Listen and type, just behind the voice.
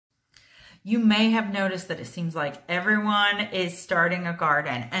You may have noticed that it seems like everyone is starting a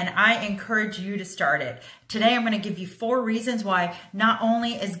garden, and I encourage you to start it. Today, I'm going to give you 4 reasons why not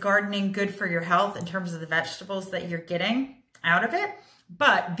only is gardening good for your health in terms of the vegetables that you're getting out of it,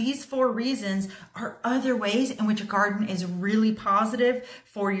 but these 4 reasons are other ways in which a garden is really positive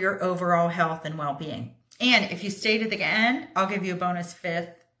for your overall health and well-being. And if you stay to the end, I'll give you a bonus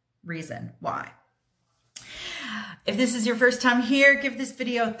 5th reason why. If this is your first time here, give this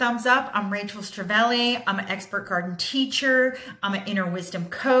video a thumbs up. I'm Rachel Stravelli. I'm an expert garden teacher. I'm an inner wisdom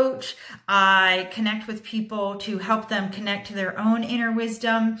coach. I connect with people to help them connect to their own inner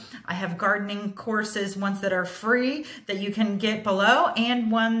wisdom. I have gardening courses, ones that are free that you can get below,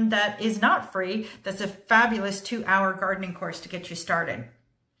 and one that is not free. That's a fabulous 2-hour gardening course to get you started.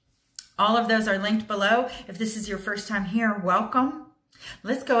 All of those are linked below. If this is your first time here, welcome.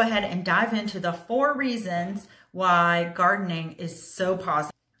 Let's go ahead and dive into the 4 reasons why gardening is so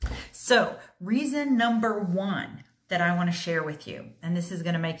positive. So, reason number 1 that I want to share with you, and this is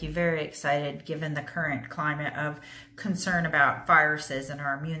going to make you very excited given the current climate of concern about viruses and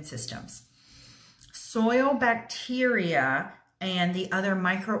our immune systems. Soil bacteria and the other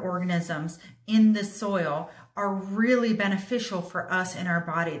microorganisms in the soil are really beneficial for us in our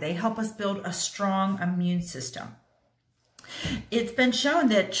body. They help us build a strong immune system. It's been shown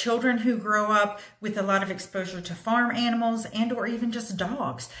that children who grow up with a lot of exposure to farm animals and or even just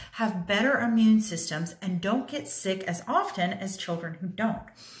dogs have better immune systems and don't get sick as often as children who don't.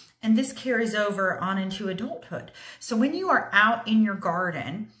 And this carries over on into adulthood. So when you are out in your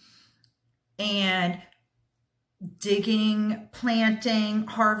garden and digging, planting,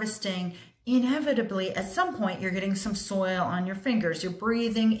 harvesting, inevitably at some point you're getting some soil on your fingers. You're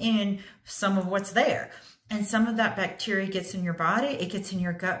breathing in some of what's there. And some of that bacteria gets in your body, it gets in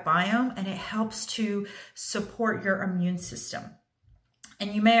your gut biome, and it helps to support your immune system.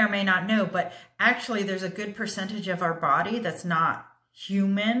 And you may or may not know, but actually there's a good percentage of our body that's not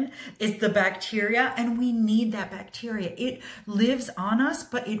human. It's the bacteria, and we need that bacteria. It lives on us,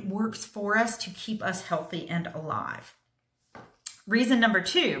 but it works for us to keep us healthy and alive. Reason number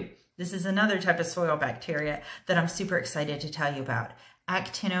 2, this is another type of soil bacteria that I'm super excited to tell you about.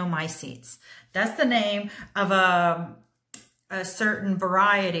 Actinomycetes. That's the name of a certain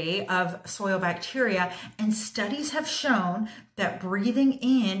variety of soil bacteria, and studies have shown that breathing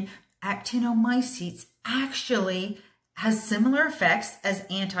in actinomycetes actually has similar effects as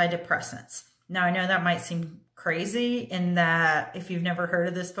antidepressants. Now, I know that might seem crazy in that if you've never heard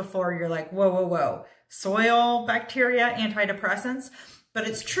of this before, you're like, whoa, whoa, whoa, soil bacteria, antidepressants, but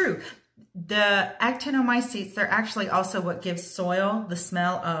it's true. The actinomycetes, they're actually also what gives soil the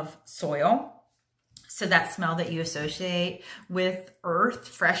smell of soil. So that smell that you associate with earth,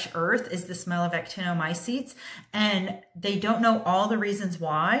 fresh earth, is the smell of actinomycetes. And they don't know all the reasons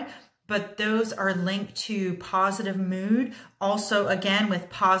why, but those are linked to positive mood. Also, again, with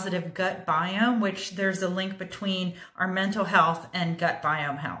positive gut biome, which there's a link between our mental health and gut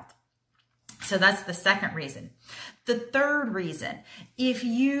biome health. So that's the 2nd reason. The 3rd reason, if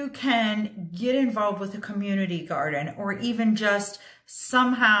you can get involved with a community garden or even just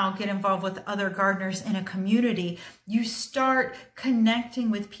somehow get involved with other gardeners in a community, you start connecting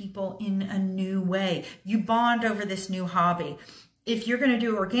with people in a new way. You bond over this new hobby. If you're going to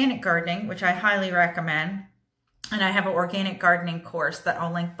do organic gardening, which I highly recommend, and I have an organic gardening course that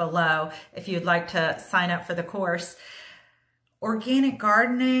I'll link below if you'd like to sign up for the course. Organic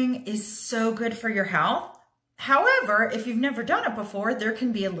gardening is so good for your health. However, if you've never done it before, there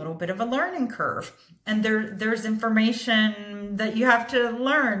can be a little bit of a learning curve. And there's information that you have to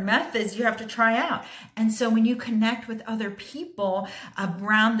learn, methods you have to try out. And so when you connect with other people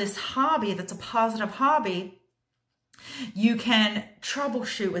around this hobby, that's a positive hobby, you can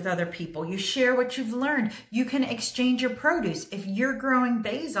troubleshoot with other people. You share what you've learned. You can exchange your produce. If you're growing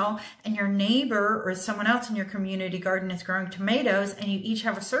basil and your neighbor or someone else in your community garden is growing tomatoes and you each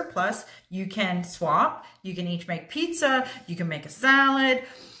have a surplus, you can swap. You can each make pizza. You can make a salad.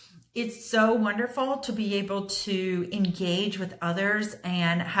 It's so wonderful to be able to engage with others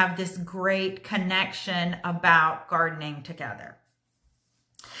and have this great connection about gardening together.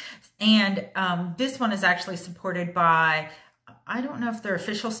 And this one is actually supported by, I don't know if they're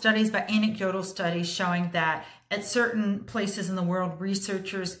official studies, but anecdotal studies showing that at certain places in the world,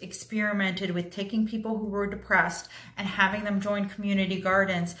 researchers experimented with taking people who were depressed and having them join community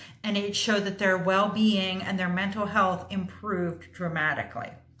gardens, and it showed that their well-being and their mental health improved dramatically.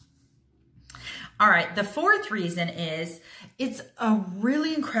 All right, the 4th reason is it's a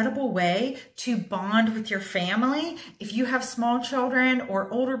really incredible way to bond with your family. If you have small children or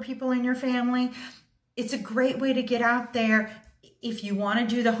older people in your family, it's a great way to get out there If you want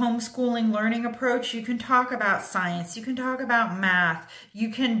to do the homeschooling learning approach, you can talk about science, you can talk about math, you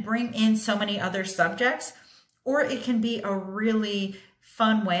can bring in so many other subjects, or it can be a really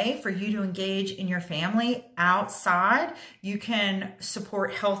fun way for you to engage in your family outside. You can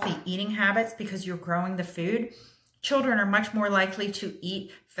support healthy eating habits because you're growing the food. Children are much more likely to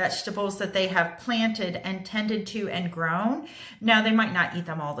eat vegetables that they have planted and tended to and grown. Now, they might not eat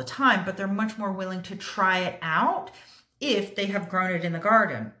them all the time, but they're much more willing to try it out if they have grown it in the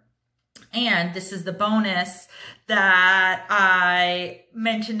garden. And this is the bonus that I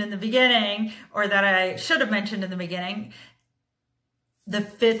mentioned in the beginning, or that I should have mentioned in the beginning. The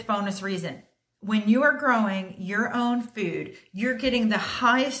fifth bonus reason. When you are growing your own food, you're getting the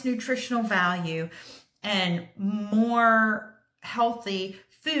highest nutritional value and more healthy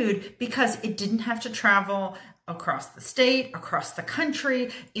food because it didn't have to travel across the state, across the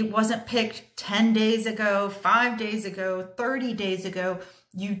country. It wasn't picked 10 days ago, 5 days ago, 30 days ago.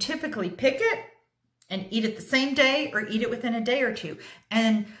 You typically pick it and eat it the same day or eat it within a day or two.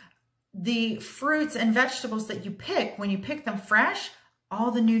 And the fruits and vegetables that you pick, when you pick them fresh,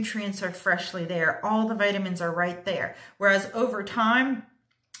 all the nutrients are freshly there. All the vitamins are right there. Whereas over time,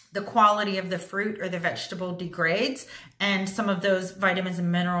 the quality of the fruit or the vegetable degrades and some of those vitamins and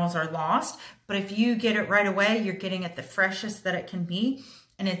minerals are lost. But if you get it right away, you're getting it the freshest that it can be,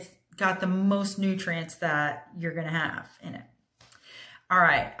 and it's got the most nutrients that you're going to have in it. All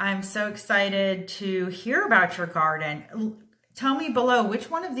right, I'm so excited to hear about your garden. Tell me below, which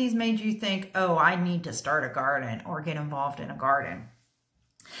one of these made you think, oh, I need to start a garden or get involved in a garden?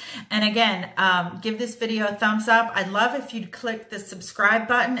 And again, give this video a thumbs up. I'd love if you'd click the subscribe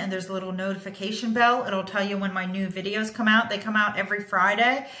button, and there's a little notification bell. It'll tell you when my new videos come out. They come out every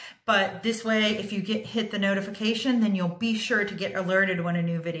Friday, but this way, if you hit the notification, then you'll be sure to get alerted when a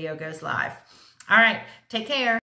new video goes live. All right, take care.